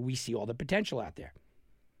Yankees who we see all the potential out there.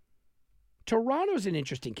 Toronto's an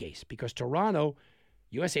interesting case because Toronto,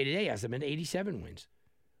 USA Today has them at 87 wins.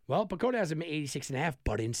 Well, Pacoda has them at 86.5,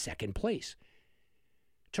 but in second place.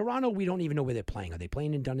 Toronto, we don't even know where they're playing. Are they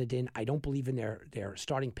playing in Dunedin? I don't believe in their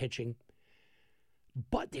starting pitching.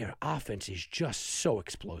 But their offense is just so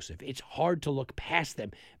explosive. It's hard to look past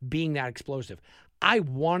them being that explosive. I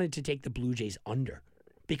wanted to take the Blue Jays under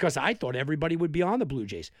because I thought everybody would be on the Blue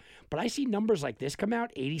Jays. But I see numbers like this come out,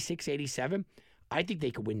 86, 87. I think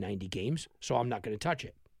they could win 90 games, so I'm not going to touch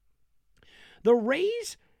it. The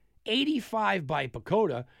Rays, 85 by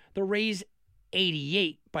Pacoda. The Rays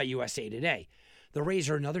 88 by USA Today. The Rays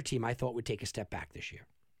are another team I thought would take a step back this year.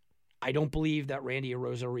 I don't believe that Randy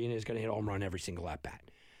Arozarena is going to hit a home run every single at-bat.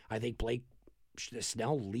 I think Blake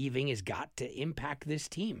Snell leaving has got to impact this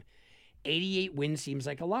team. 88 wins seems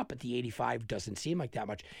like a lot, but the 85 doesn't seem like that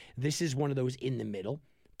much. This is one of those in the middle,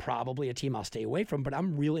 probably a team I'll stay away from, but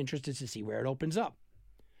I'm real interested to see where it opens up.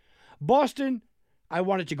 Boston, I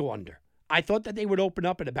wanted to go under. I thought that they would open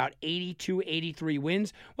up at about 82, 83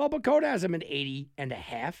 wins. Well, Bakota has them at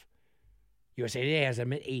 80.5. USA Today has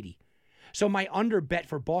them at 80. So my under bet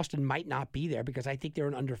for Boston might not be there because I think they're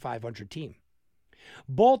an under 500 team.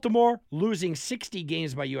 Baltimore losing 60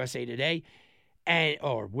 games by USA Today,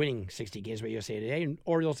 or winning 60 games by USA Today, and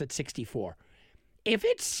Orioles at 64. If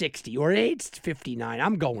it's 60 or it's 59,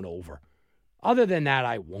 I'm going over. Other than that,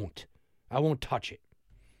 I won't. I won't touch it.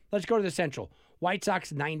 Let's go to the Central. White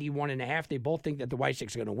Sox 91.5. They both think that the White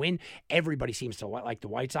Sox are going to win. Everybody seems to like the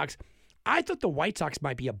White Sox. I thought the White Sox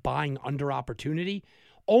might be a buying under opportunity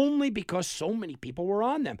only because so many people were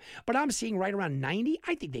on them. But I'm seeing right around 90.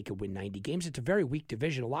 I think they could win 90 games. It's a very weak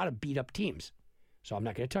division, a lot of beat-up teams. So I'm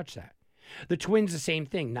not going to touch that. The Twins, the same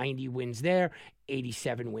thing. 90 wins there,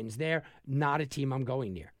 87 wins there. Not a team I'm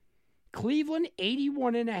going near. Cleveland,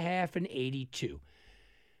 81.5 and 82.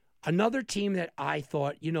 Another team that I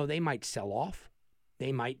thought, they might sell off.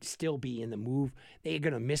 They might still be in the move. They're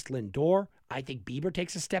going to miss Lindor. I think Bieber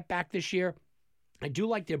takes a step back this year. I do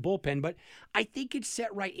like their bullpen, but I think it's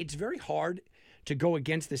set right. It's very hard to go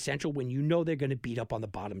against the Central when you know they're going to beat up on the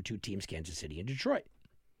bottom two teams, Kansas City and Detroit.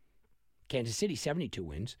 Kansas City, 72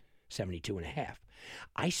 wins, 72.5.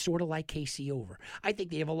 I sort of like KC over. I think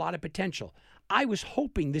they have a lot of potential. I was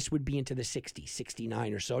hoping this would be into the 60,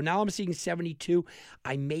 69 or so. Now I'm seeing 72.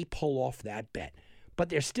 I may pull off that bet. But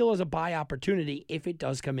there still is a buy opportunity if it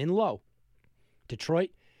does come in low.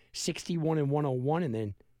 Detroit, 61 and 101, and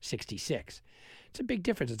then 66. It's a big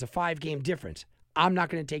difference. It's a 5-game difference. I'm not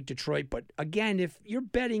going to take Detroit, but again, if you're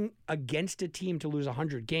betting against a team to lose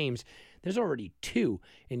 100 games, there's already 2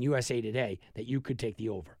 in USA Today that you could take the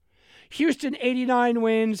over. Houston, 89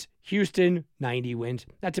 wins. Houston, 90 wins.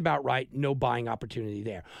 That's about right. No buying opportunity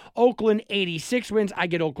there. Oakland, 86 wins. I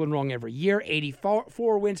get Oakland wrong every year.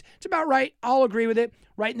 84 wins. It's about right. I'll agree with it.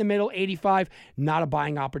 Right in the middle, 85. Not a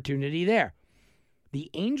buying opportunity there. The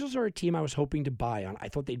Angels are a team I was hoping to buy on. I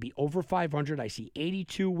thought they'd be over 500. I see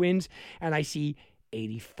 82 wins, and I see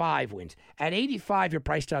 85 wins. At 85, you're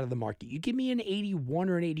priced out of the market. You give me an 81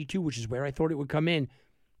 or an 82, which is where I thought it would come in,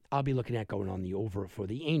 I'll be looking at going on the over for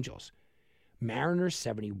the Angels. Mariners,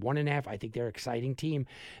 71.5. I think they're an exciting team.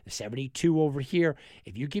 The 72 over here.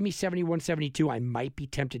 If you give me 71, 72, I might be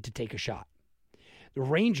tempted to take a shot. The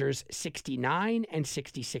Rangers, 69 and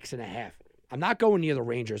 66.5. I'm not going near the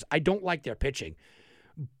Rangers. I don't like their pitching.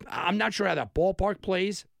 I'm not sure how that ballpark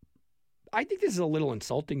plays. I think this is a little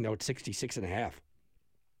insulting, though, at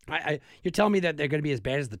 66.5. You're telling me that they're going to be as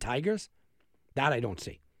bad as the Tigers? That I don't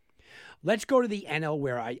see. Let's go to the NL,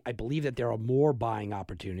 where I believe that there are more buying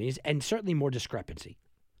opportunities and certainly more discrepancy.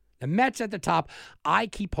 The Mets at the top. I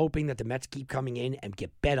keep hoping that the Mets keep coming in and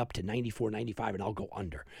get bet up to 94, 95, and I'll go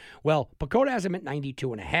under. Well, Pacoda has them at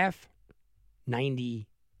 92.5,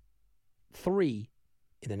 93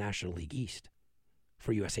 in the National League East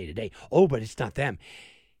for USA Today. Oh, but it's not them.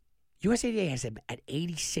 USA Today has them at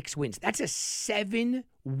 86 wins. That's a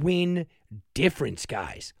 7-win difference,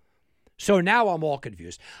 guys. So now I'm all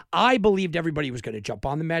confused. I believed everybody was going to jump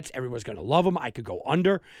on the Mets. Everyone's going to love them. I could go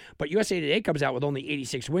under. But USA Today comes out with only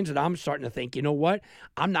 86 wins, and I'm starting to think, you know what?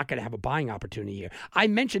 I'm not going to have a buying opportunity here. I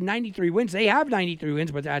mentioned 93 wins. They have 93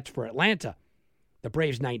 wins, but that's for Atlanta. The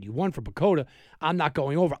Braves 91 for Pacoda. I'm not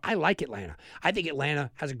going over. I like Atlanta. I think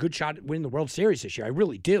Atlanta has a good shot at winning the World Series this year. I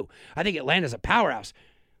really do. I think Atlanta's a powerhouse.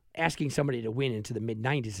 Asking somebody to win into the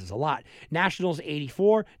mid-90s is a lot. Nationals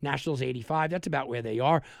 84, Nationals 85. That's about where they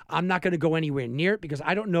are. I'm not going to go anywhere near it because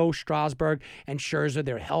I don't know Strasburg and Scherzer,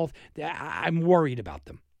 their health. I'm worried about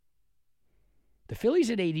them. The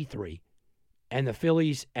Phillies at 83 and the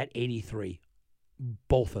Phillies at 83,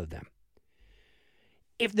 both of them.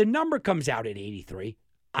 If the number comes out at 83,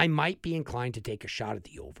 I might be inclined to take a shot at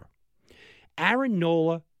the over. Aaron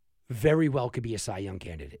Nola very well could be a Cy Young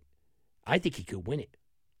candidate. I think he could win it,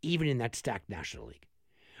 even in that stacked National League.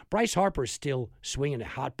 Bryce Harper is still swinging a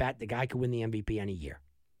hot bat. The guy could win the MVP any year.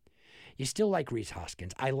 You still like Rhys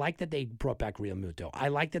Hoskins. I like that they brought back Real Muto. I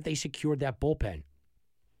like that they secured that bullpen.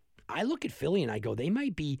 I look at Philly and I go, they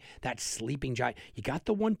might be that sleeping giant. You got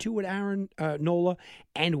the 1-2 with Aaron Nola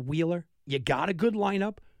and Wheeler. You got a good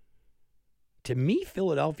lineup. To me,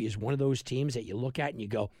 Philadelphia is one of those teams that you look at and you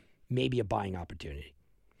go, maybe a buying opportunity.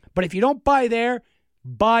 But if you don't buy there,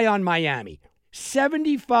 buy on Miami.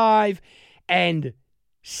 75 and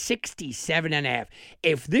 67.5.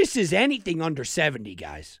 If this is anything under 70,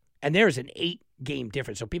 guys, and there's an 8-game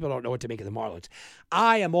difference, so people don't know what to make of the Marlins.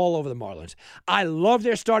 I am all over the Marlins. I love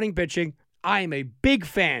their starting pitching. I am a big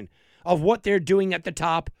fan of what they're doing at the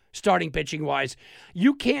top, starting pitching-wise.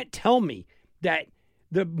 You can't tell me that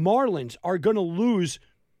the Marlins are going to lose,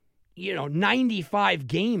 95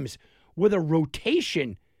 games with a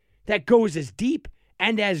rotation that goes as deep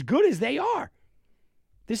and as good as they are.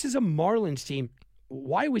 This is a Marlins team.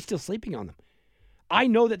 Why are we still sleeping on them? I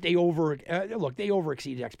know that they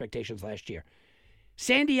overexceeded expectations last year.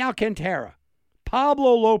 Sandy Alcantara,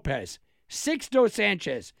 Pablo Lopez, Sixto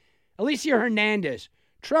Sanchez, Alicia Hernandez,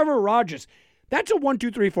 Trevor Rogers. That's a 1,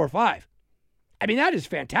 2, 3, 4, 5. I mean, that is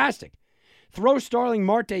fantastic. Throw Starling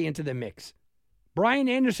Marte into the mix. Brian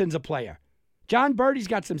Anderson's a player. John Birdie's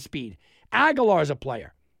got some speed. Aguilar's a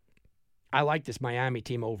player. I like this Miami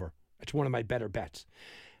team over. It's one of my better bets.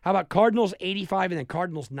 How about Cardinals 85 and then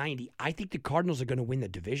Cardinals 90? I think the Cardinals are going to win the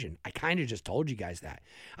division. I kind of just told you guys that.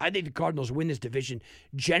 I think the Cardinals win this division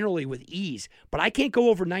generally with ease, but I can't go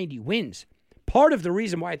over 90 wins. Part of the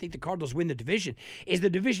reason why I think the Cardinals win the division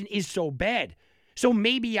is so bad. So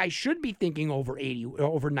maybe I should be thinking over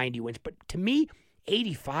 90 wins, but to me,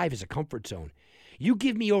 85 is a comfort zone. You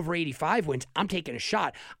give me over 85 wins, I'm taking a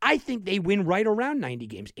shot. I think they win right around 90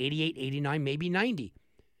 games, 88, 89, maybe 90.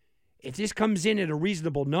 If this comes in at a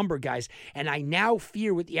reasonable number, guys, and I now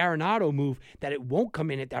fear with the Arenado move that it won't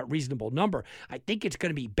come in at that reasonable number, I think it's going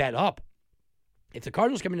to be bet up. If the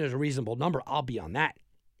Cardinals come in at a reasonable number, I'll be on that.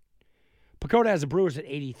 Pacoda has the Brewers at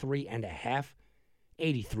 83.5.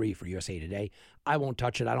 83 for USA Today. I won't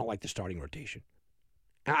touch it. I don't like the starting rotation.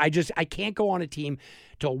 I can't go on a team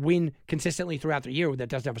to win consistently throughout the year that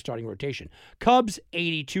doesn't have a starting rotation. Cubs,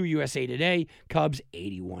 82 USA Today. Cubs,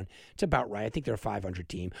 81. It's about right. I think they're a 500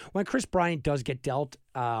 team. When Chris Bryant does get dealt,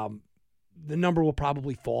 the number will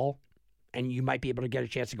probably fall, and you might be able to get a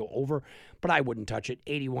chance to go over, but I wouldn't touch it.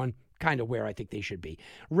 81, kind of where I think they should be.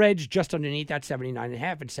 Reds, just underneath that,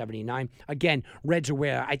 79.5 and 79. Again, Reds are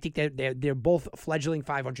where I think they're both fledgling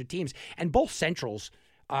 500 teams, and both Centrals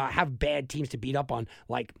have bad teams to beat up on,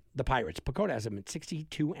 like the Pirates. Pacoda has them at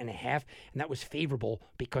 62.5, and that was favorable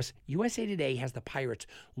because USA Today has the Pirates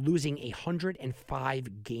losing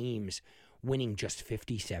 105 games, winning just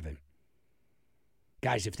 57.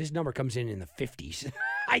 Guys, if this number comes in the 50s,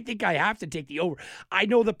 I think I have to take the over. I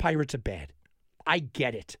know the Pirates are bad. I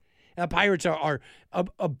get it. The Pirates are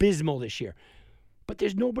abysmal this year. But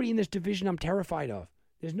there's nobody in this division I'm terrified of.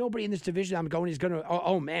 There's nobody in this division I'm going is going to,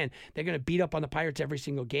 oh man, they're going to beat up on the Pirates every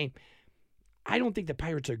single game. I don't think the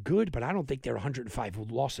Pirates are good, but I don't think their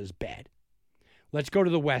 105 losses bad. Let's go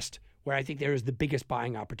to the West, where I think there is the biggest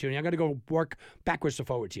buying opportunity. I'm going to go work backwards to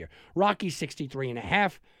forwards here. Rockies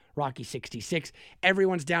 63.5, Rockies 66.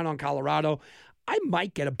 Everyone's down on Colorado. I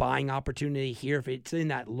might get a buying opportunity here if it's in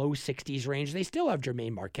that low 60s range. They still have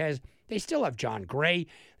Jermaine Marquez. They still have John Gray.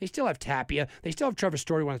 They still have Tapia. They still have Trevor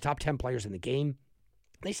Story, one of the top 10 players in the game.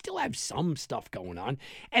 They still have some stuff going on,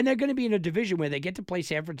 and they're going to be in a division where they get to play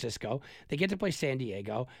San Francisco, they get to play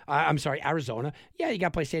Arizona. Yeah, you got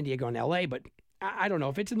to play San Diego and L.A., but I don't know.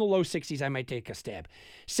 If it's in the low 60s, I might take a stab.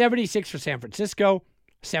 76 for San Francisco,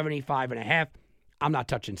 75.5. I'm not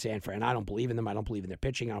touching San Fran. I don't believe in them. I don't believe in their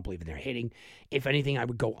pitching. I don't believe in their hitting. If anything, I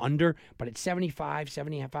would go under, but at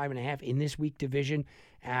 75.5 in this weak division,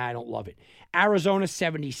 I don't love it. Arizona,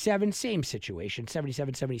 77, same situation,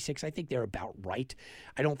 77, 76. I think they're about right.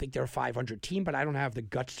 I don't think they're a 500 team, but I don't have the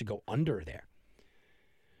guts to go under there.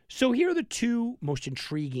 So here are the two most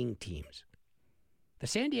intriguing teams. The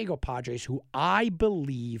San Diego Padres, who I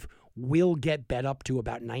believe will get bet up to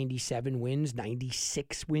about 97 wins,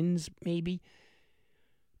 96 wins maybe.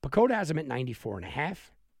 Pacoda has them at 94.5.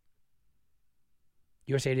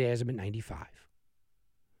 USA Today has them at 95.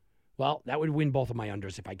 Well, that would win both of my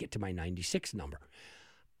unders if I get to my 96 number.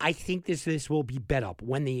 I think this will be bet up.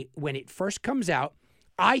 When it first comes out,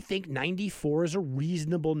 I think 94 is a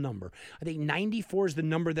reasonable number. I think 94 is the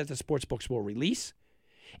number that the sportsbooks will release.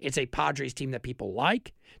 It's a Padres team that people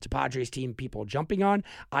like. It's a Padres team people are jumping on.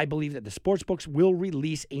 I believe that the sportsbooks will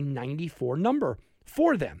release a 94 number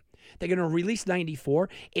for them. They're going to release 94.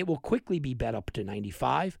 It will quickly be bet up to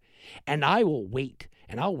 95. And I will wait.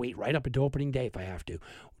 And I'll wait right up until opening day if I have to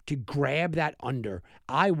grab that under.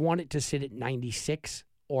 I want it to sit at 96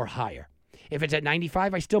 or higher. If it's at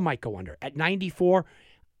 95, I still might go under. At 94,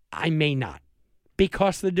 I may not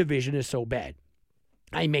because the division is so bad.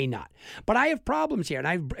 I may not. But I have problems here, and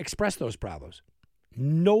I've expressed those problems.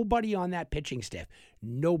 Nobody on that pitching staff,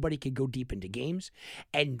 nobody can go deep into games.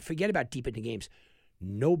 And forget about deep into games.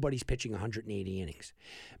 Nobody's pitching 180 innings.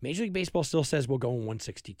 Major League Baseball still says we'll go in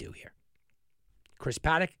 162 here. Chris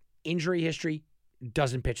Paddock, injury history,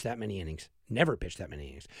 doesn't pitch that many innings. Never pitched that many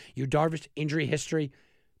innings. Yu Darvish, injury history.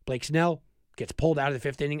 Blake Snell gets pulled out of the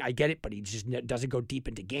fifth inning. I get it, but he just doesn't go deep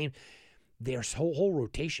into game. Their whole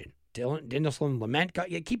rotation, Dinelson, Lament,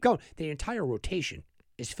 keep going. The entire rotation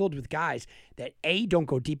is filled with guys that A, don't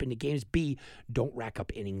go deep into games, B, don't rack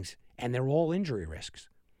up innings, and they're all injury risks.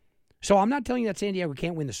 So I'm not telling you that San Diego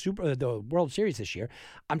can't win the World Series this year.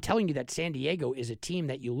 I'm telling you that San Diego is a team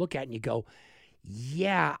that you look at and you go,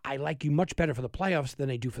 yeah, I like you much better for the playoffs than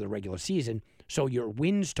I do for the regular season. So your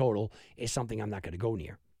wins total is something I'm not going to go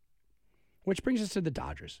near. Which brings us to the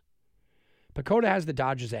Dodgers. PECOTA has the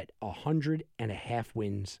Dodgers at 100.5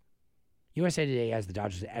 wins. USA Today has the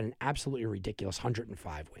Dodgers at an absolutely ridiculous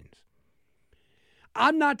 105 wins.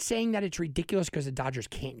 I'm not saying that it's ridiculous because the Dodgers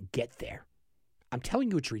can't get there. I'm telling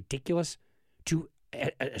you it's ridiculous to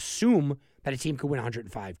assume that a team could win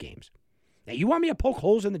 105 games. Now, you want me to poke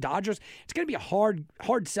holes in the Dodgers? It's going to be a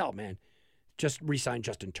hard sell, man. Just re-sign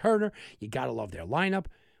Justin Turner. You got to love their lineup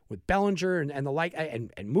with Bellinger and the like,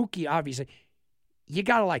 and Mookie, obviously. You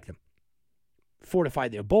got to like them. Fortify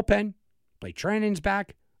their bullpen. Blake Treinen's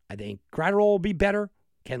back. I think Gratterall will be better.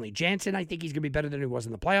 Kenley Jansen, I think he's going to be better than he was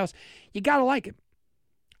in the playoffs. You got to like him.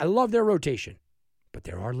 I love their rotation, but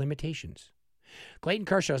there are limitations. Clayton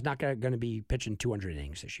Kershaw is not going to be pitching 200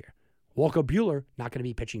 innings this year. Walker Buehler, not going to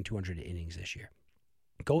be pitching 200 innings this year.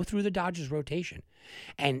 Go through the Dodgers rotation,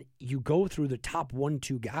 and you go through the top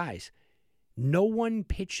 1-2 guys. No one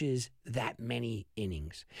pitches that many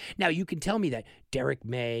innings. Now, you can tell me that Derek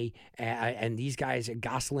May and these guys,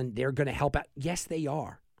 Gosselin, they're going to help out. Yes, they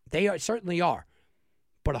are. They certainly are.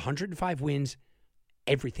 But 105 wins,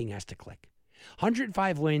 everything has to click.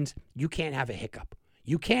 105 wins, you can't have a hiccup.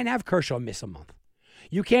 You can't have Kershaw miss a month.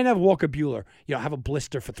 You can't have Walker Buehler, have a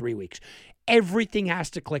blister for 3 weeks. Everything has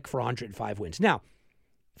to click for 105 wins. Now,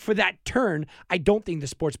 for that turn, I don't think the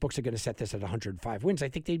sports books are going to set this at 105 wins. I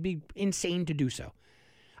think they'd be insane to do so.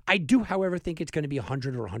 I do, however, think it's going to be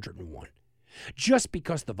 100 or 101, just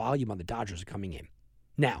because the volume on the Dodgers are coming in.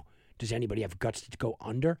 Now, does anybody have guts to go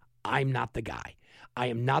under? I'm not the guy. I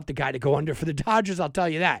am not the guy to go under for the Dodgers, I'll tell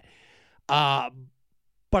you that.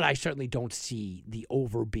 But I certainly don't see the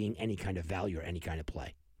over being any kind of value or any kind of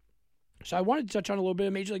play. So I wanted to touch on a little bit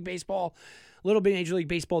of Major League Baseball,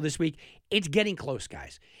 this week. It's getting close,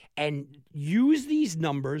 guys. And use these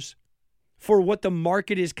numbers for what the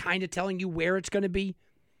market is kind of telling you where it's going to be.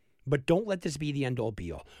 But don't let this be the end-all,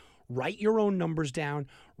 be-all. Write your own numbers down.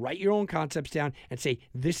 Write your own concepts down and say,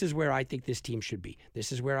 this is where I think this team should be.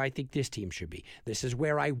 This is where I think this team should be. This is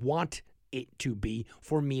where I want it to be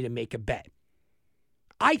for me to make a bet.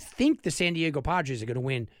 I think the San Diego Padres are going to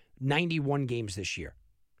win 91 games this year.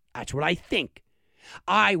 That's what I think.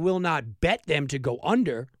 I will not bet them to go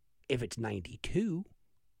under if it's 92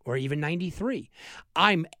 or even 93.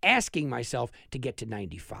 I'm asking myself to get to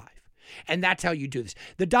 95. And that's how you do this.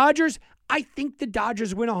 The Dodgers, I think the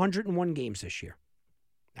Dodgers win 101 games this year.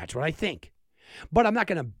 That's what I think. But I'm not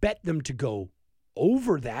going to bet them to go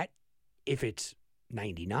over that if it's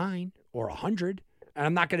 99 or 100. And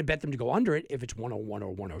I'm not going to bet them to go under it if it's 101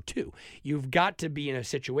 or 102. You've got to be in a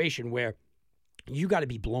situation where you got to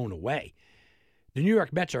be blown away. The New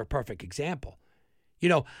York Mets are a perfect example.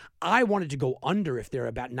 I wanted to go under if they're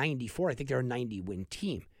about 94. I think they're a 90-win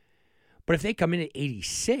team. But if they come in at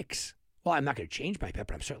 86, well, I'm not going to change my bet,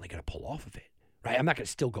 but I'm certainly going to pull off of it, right? I'm not going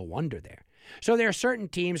to still go under there. So there are certain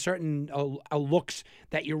teams, certain looks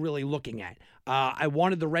that you're really looking at. I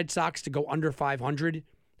wanted the Red Sox to go under 500.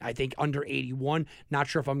 I think under 81. Not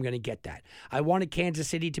sure if I'm going to get that. I wanted Kansas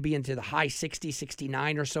City to be into the high 60,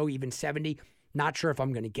 69 or so, even 70. Not sure if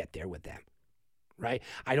I'm going to get there with them, right?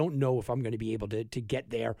 I don't know if I'm going to be able to get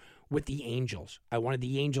there with the Angels. I wanted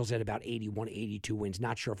the Angels at about 81, 82 wins.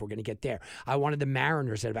 Not sure if we're going to get there. I wanted the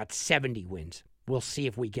Mariners at about 70 wins. We'll see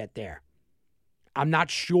if we get there. I'm not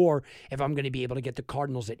sure if I'm going to be able to get the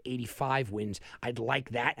Cardinals at 85 wins. I'd like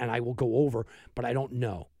that, and I will go over, but I don't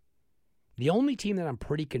know. The only team that I'm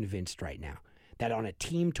pretty convinced right now, that on a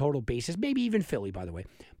team total basis, maybe even Philly, by the way,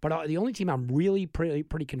 but the only team I'm really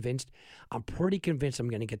pretty convinced I'm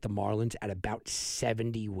going to get the Marlins at about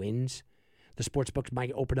 70 wins. The sportsbooks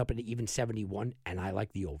might open up at even 71, and I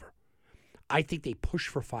like the over. I think they push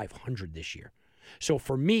for 500 this year. So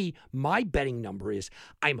for me, my betting number is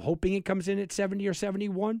I'm hoping it comes in at 70 or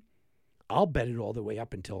 71. I'll bet it all the way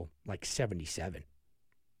up until like 77.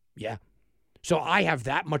 Yeah. So I have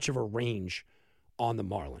that much of a range on the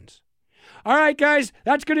Marlins. All right, guys,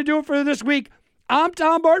 that's going to do it for this week. I'm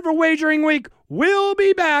Tom Barton for Wagering Week. We'll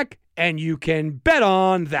be back, and you can bet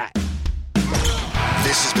on that.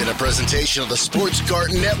 This has been a presentation of the Sports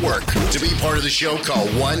Garden Network. To be part of the show, call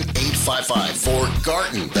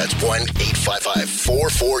 1-855-4GARDEN. That's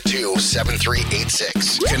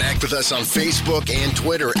 1-855-442-7386. Connect with us on Facebook and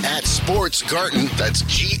Twitter at Sports Garden. That's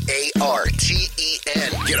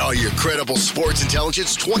GARTEN. Get all your credible sports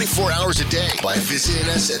intelligence 24 hours a day by visiting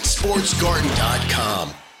us at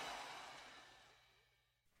sportsgarden.com.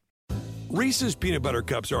 Reese's Peanut Butter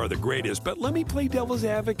Cups are the greatest, but let me play devil's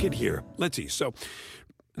advocate here. Let's see. So,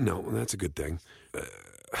 no, that's a good thing.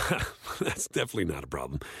 That's definitely not a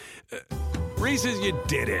problem. Reese's, you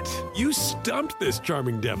did it. You stumped this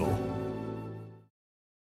charming devil.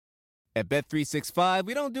 At Bet365,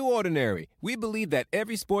 we don't do ordinary. We believe that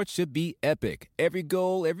every sport should be epic. Every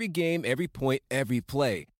goal, every game, every point, every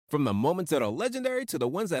play. From the moments that are legendary to the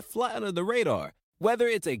ones that fly under the radar. Whether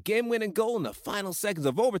it's a game-winning goal in the final seconds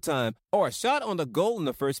of overtime or a shot on the goal in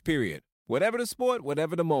the first period. Whatever the sport,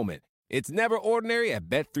 whatever the moment. It's never ordinary at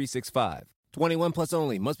Bet365. 21 plus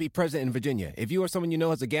only. Must be present in Virginia. If you or someone you know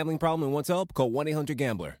has a gambling problem and wants help, call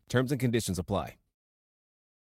 1-800-GAMBLER. Terms and conditions apply.